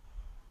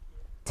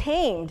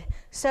tamed,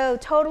 so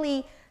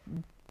totally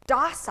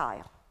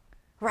docile,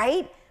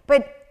 right?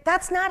 But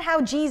that's not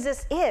how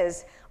Jesus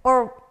is,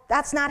 or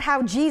that's not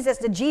how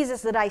the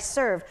Jesus that I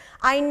serve.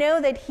 I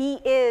know that he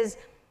is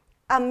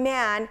a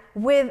man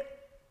with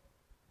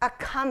a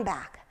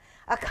comeback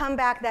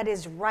that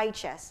is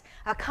righteous,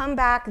 a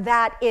comeback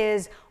that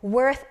is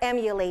worth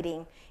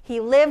emulating. He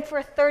lived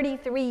for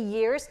 33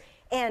 years,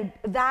 and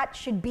that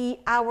should be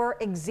our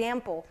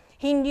example.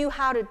 He knew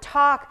how to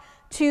talk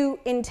to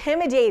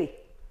intimidating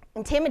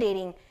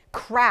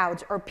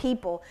crowds or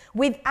people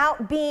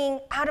without being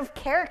out of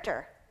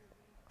character,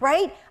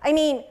 right?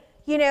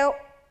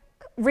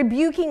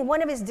 Rebuking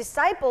one of his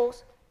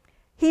disciples,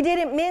 he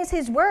didn't mince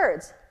his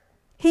words.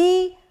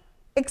 He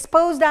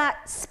exposed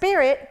that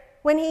spirit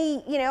when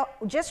he,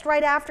 just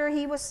right after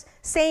he was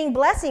saying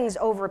blessings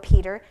over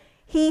Peter,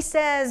 he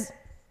says,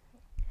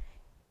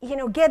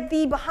 get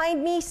thee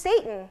behind me,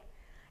 Satan.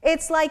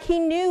 It's like he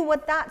knew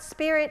what that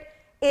spirit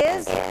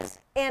is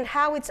and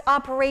how it's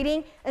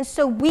operating, and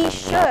so we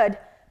should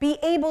be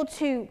able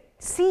to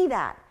see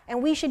that,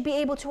 and we should be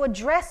able to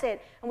address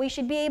it, and we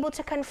should be able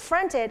to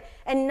confront it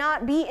and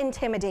not be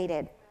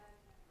intimidated.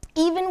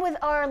 Even with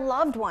our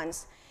loved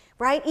ones,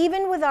 right?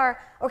 Even with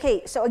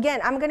so again,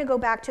 I'm going to go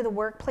back to the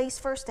workplace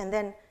first and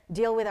then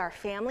deal with our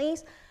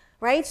families,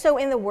 right? So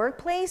in the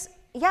workplace,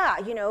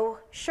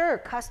 sure,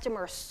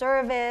 customer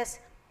service.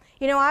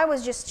 I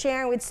was just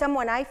sharing with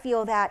someone, I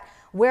feel that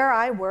where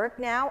I work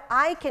now,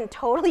 I can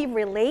totally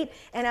relate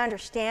and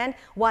understand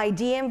why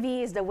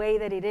DMV is the way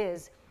that it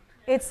is.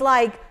 It's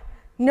like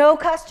no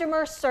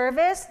customer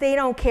service. They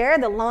don't care.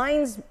 The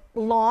line's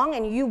long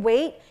and you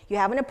wait. You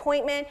have an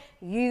appointment.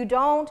 You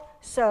don't.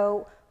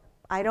 So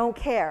I don't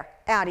care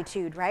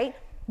attitude, right?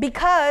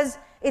 Because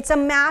it's a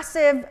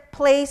massive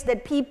place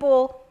that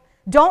people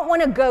don't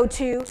want to go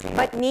to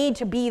but need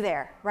to be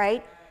there,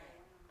 right?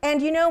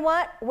 And you know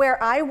what?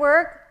 Where I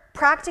work,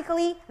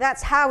 practically,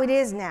 that's how it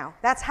is now.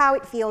 That's how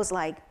it feels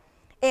like.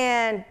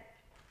 And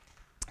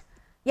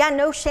yeah,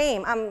 no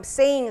shame. I'm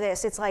saying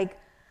this. It's like,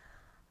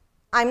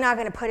 I'm not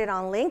going to put it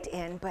on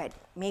LinkedIn, but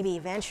maybe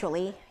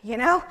eventually,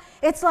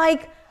 It's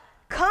like,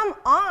 come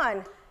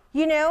on.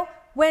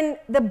 When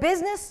the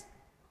business,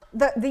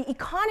 the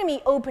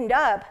economy opened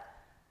up,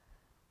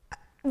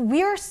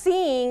 we're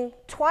seeing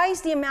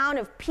twice the amount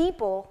of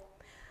people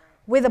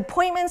with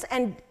appointments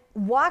and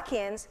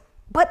walk-ins,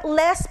 but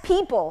less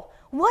people.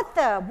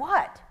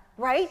 What,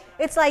 right?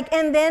 It's like,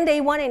 and then they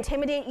want to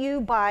intimidate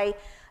you by,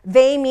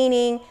 they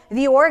meaning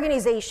the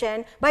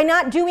organization, by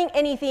not doing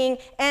anything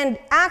and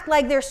act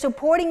like they're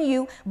supporting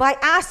you by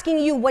asking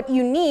you what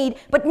you need,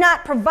 but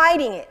not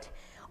providing it.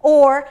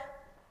 Or,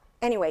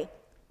 anyway,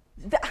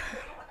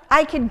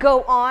 I could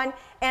go on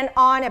and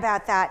on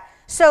about that.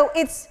 So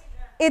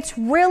it's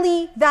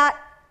really that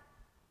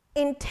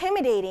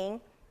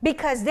intimidating,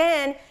 because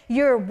then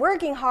you're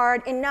working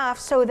hard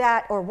enough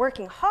or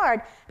working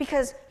hard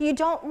because you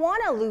don't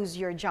want to lose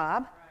your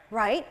job,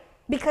 right?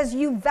 Because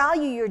you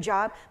value your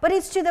job, but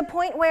it's to the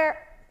point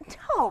where,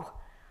 no,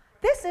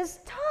 this is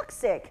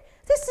toxic.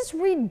 This is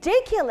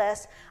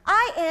ridiculous.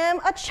 I am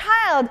a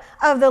child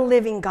of the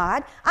living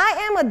God. I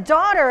am a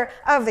daughter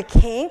of the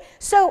King,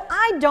 so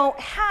I don't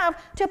have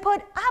to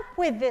put up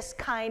with this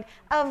kind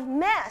of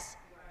mess.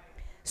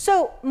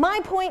 So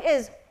my point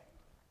is,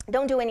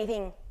 don't do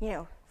anything,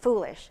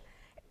 foolish.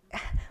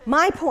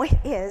 My point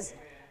is,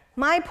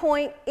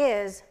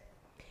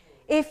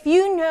 if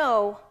you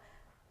know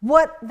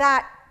what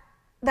that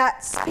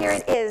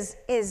spirit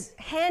is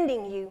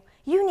handing you,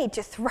 you need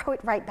to throw it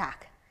right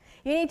back.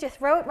 You need to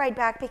throw it right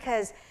back,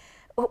 because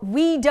I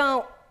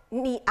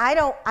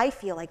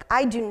feel like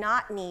I do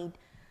not need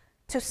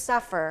to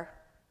suffer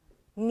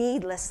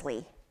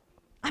needlessly.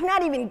 I'm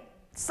not even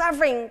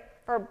suffering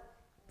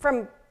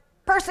from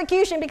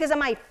persecution because of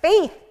my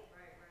faith,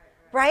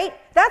 right?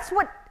 That's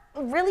what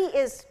really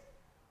is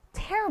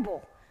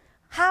terrible.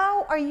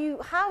 How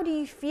do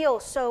you feel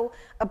so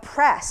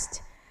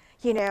oppressed?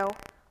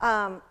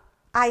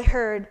 I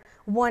heard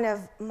one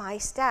of my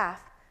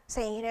staff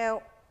saying, you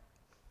know,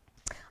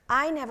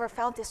 I never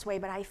felt this way,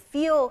 but I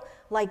feel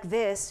like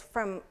this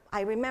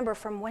I remember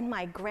from when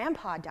my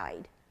grandpa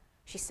died.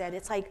 She said,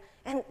 it's like,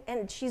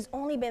 and she's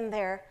only been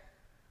there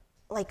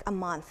like a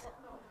month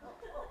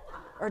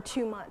or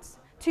 2 months.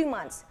 2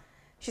 months.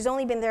 She's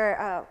only been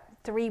there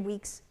 3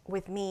 weeks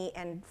with me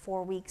and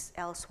 4 weeks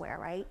elsewhere,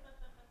 right?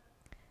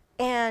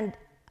 And,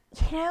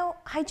 you know,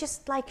 I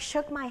just like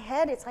shook my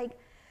head. It's like,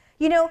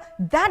 you know,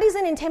 that is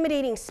an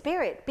intimidating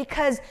spirit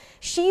because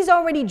she's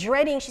already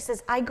dreading. She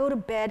says, I go to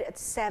bed at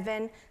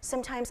 7.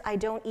 Sometimes I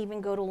don't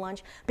even go to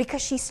lunch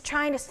because she's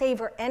trying to save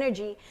her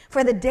energy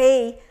for the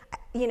day,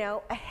 you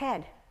know,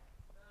 ahead.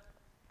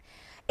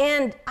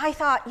 And I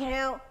thought, you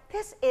know,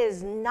 this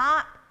is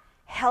not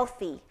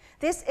healthy.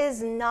 This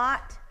is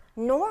not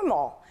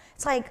normal.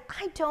 It's like,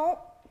 I don't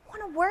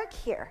want to work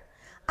here.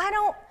 I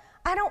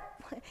don't,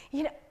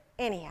 you know,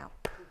 anyhow.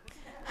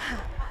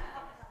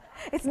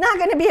 It's not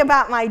going to be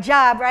about my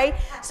job, right?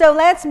 So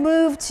let's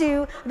move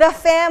to the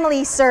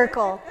family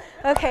circle.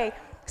 Okay,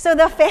 so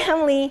the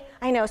family,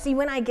 I know, see,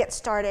 when I get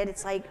started,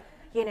 it's like,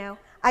 you know,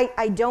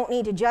 I don't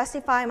need to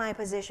justify my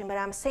position, but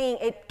I'm saying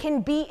it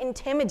can be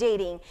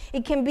intimidating.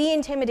 It can be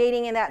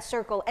intimidating in that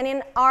circle. And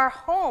in our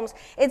homes,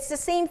 it's the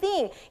same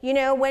thing. You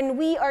know, when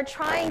we are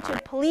trying to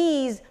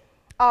please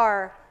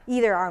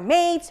either our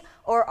mates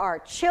or our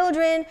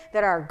children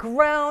that are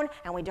grown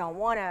and we don't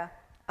want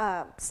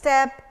to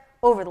step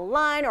over the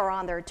line or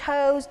on their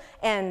toes,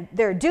 and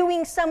they're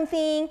doing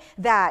something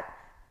that,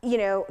 you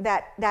know,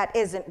 that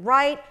isn't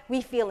right.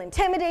 We feel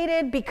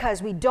intimidated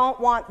because we don't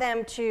want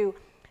them to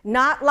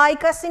not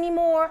like us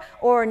anymore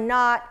or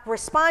not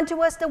respond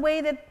to us the way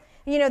that,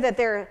 you know, that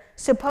they're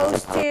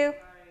supposed to.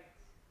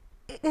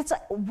 It's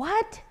like,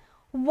 what?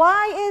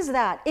 Why is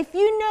that? If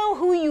you know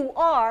who you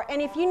are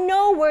and if you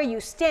know where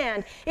you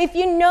stand, if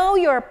you know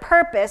your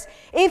purpose,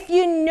 if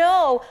you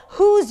know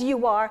whose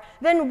you are,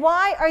 then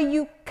why are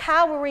you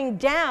cowering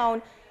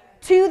down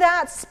to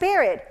that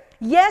spirit?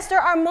 Yes,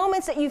 there are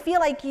moments that you feel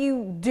like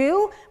you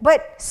do,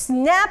 but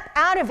snap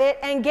out of it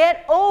and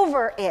get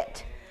over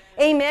it.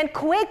 Amen.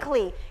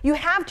 Quickly. You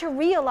have to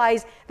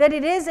realize that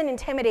it is an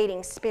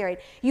intimidating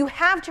spirit. You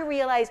have to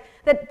realize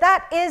that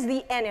that is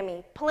the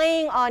enemy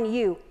playing on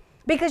you.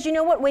 Because you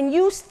know what? When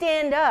you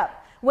stand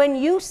up, when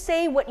you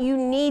say what you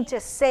need to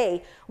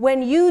say,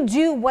 when you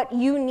do what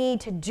you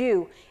need to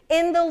do,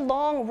 in the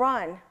long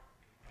run,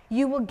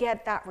 you will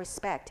get that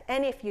respect.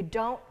 And if you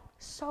don't,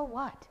 so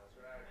what?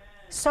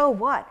 So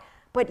what?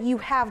 But you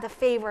have the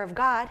favor of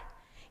God.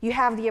 You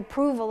have the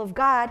approval of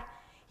God.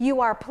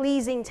 You are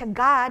pleasing to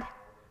God,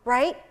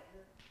 right?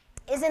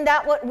 Isn't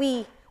that what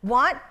we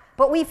want?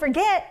 But we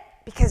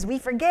forget, because we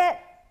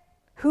forget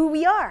who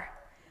we are.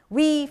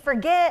 We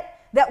forget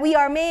that we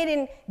are made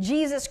in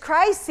Jesus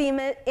Christ's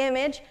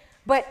image,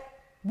 but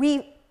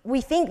we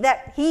think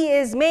that he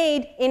is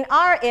made in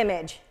our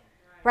image,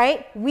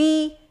 right?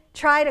 We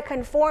try to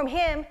conform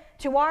him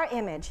to our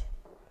image.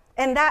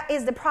 And that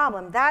is the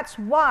problem. That's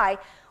why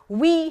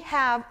we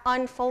have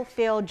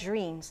unfulfilled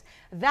dreams.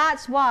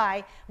 That's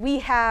why we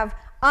have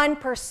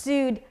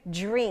unpursued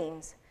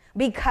dreams,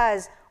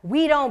 because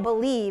we don't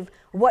believe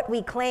what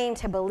we claim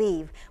to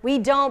believe. We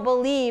don't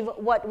believe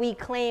what we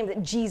claim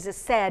that Jesus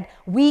said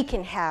we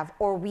can have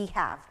or we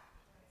have,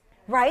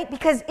 right?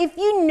 Because if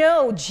you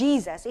know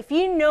Jesus, if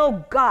you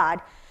know God,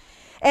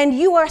 and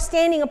you are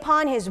standing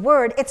upon his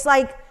word, it's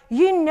like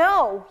you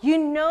know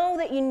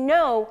that you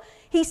know.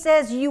 He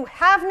says you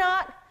have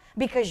not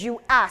because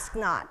you ask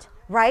not,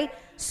 right?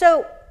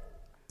 So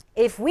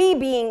if we,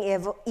 being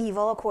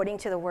evil according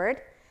to the word,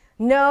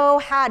 know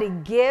how to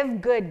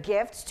give good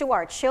gifts to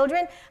our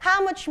children,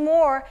 how much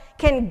more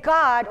can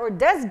God, or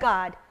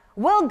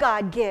will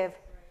God give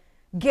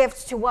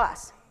gifts to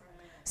us?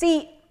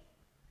 See,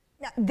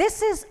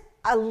 this is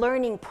a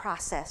learning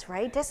process,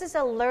 right? This is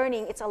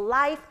it's a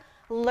life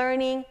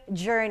learning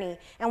journey,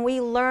 and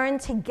we learn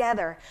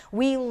together.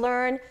 We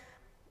learn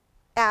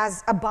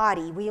as a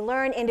body. We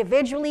learn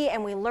individually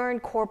and we learn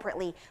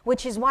corporately,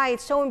 which is why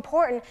it's so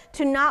important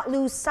to not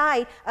lose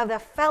sight of the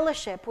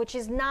fellowship, which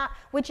is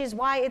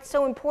why it's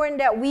so important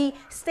that we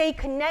stay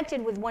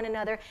connected with one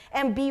another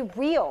and be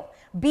real,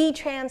 be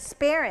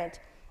transparent.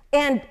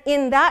 And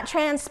in that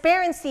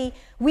transparency,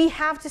 we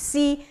have to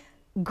see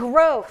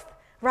growth,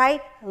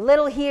 right? A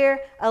little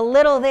here, a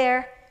little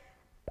there,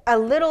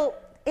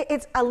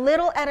 it's a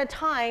little at a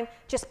time,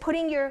 just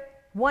putting your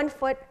one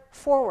foot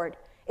forward.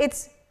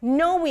 It's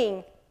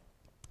knowing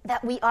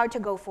that we are to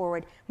go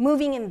forward,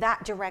 moving in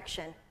that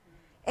direction,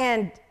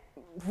 and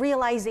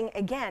realizing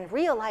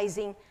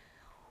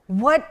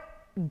what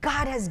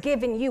God has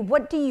given you.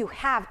 What do you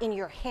have in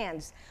your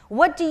hands?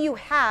 What do you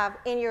have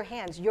in your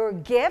hands? Your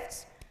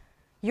gifts.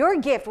 Your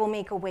gift will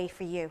make a way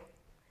for you.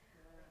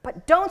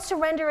 But don't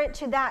surrender it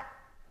to that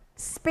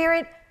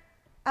spirit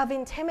of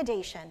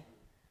intimidation.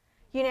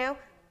 You know,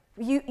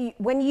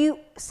 when you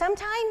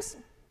sometimes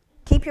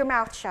keep your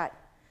mouth shut.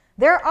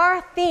 There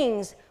are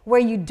things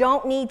where you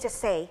don't need to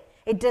say.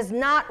 It does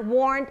not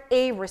warrant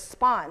a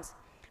response.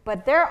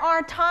 But there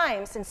are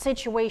times and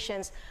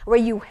situations where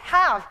you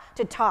have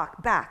to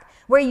talk back,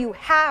 where you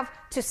have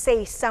to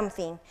say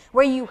something,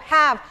 where you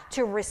have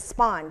to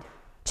respond.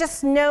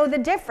 Just know the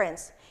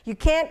difference. You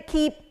can't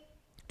keep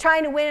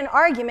trying to win an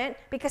argument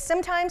because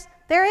sometimes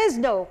there is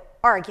no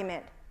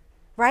argument,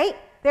 right?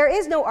 There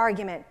is no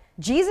argument.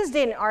 Jesus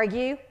didn't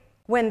argue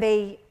when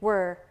they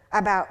were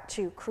about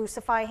to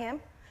crucify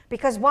him.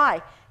 Because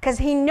why? Because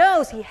he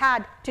knows he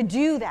had to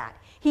do that.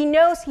 He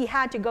knows he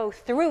had to go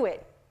through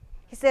it.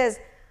 He says,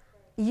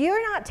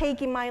 you're not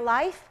taking my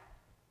life,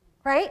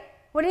 right?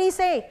 What did he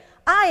say?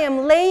 I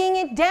am laying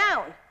it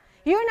down.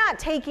 You're not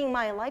taking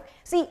my life.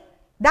 See,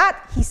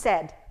 that he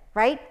said,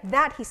 right?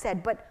 That he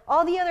said. But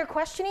all the other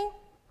questioning,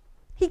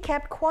 he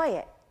kept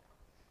quiet,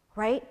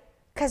 right?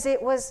 Because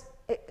it was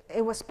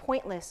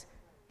pointless.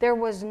 There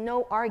was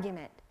no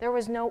argument. There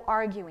was no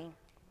arguing.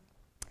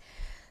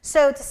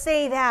 So to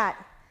say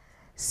that,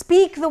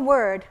 speak the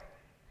word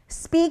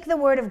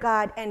of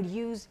God and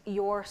use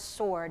your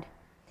sword.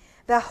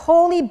 The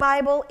Holy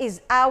Bible is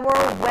our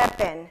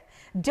weapon.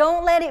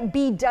 Don't let it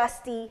be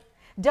dusty.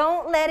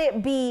 Don't let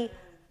it be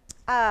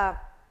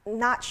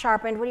not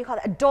sharpened. What do you call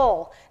it?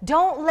 Dull.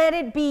 Don't let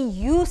it be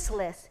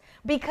useless,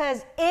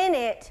 because in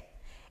it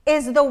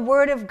is the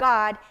word of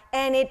God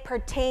and it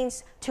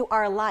pertains to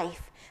our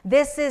life.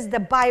 This is the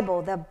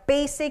Bible, the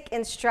basic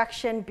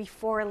instruction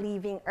before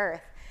leaving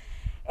earth.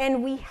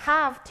 And we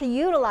have to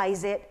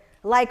utilize it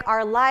like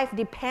our life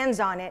depends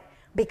on it,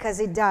 because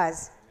it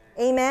does.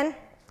 Amen?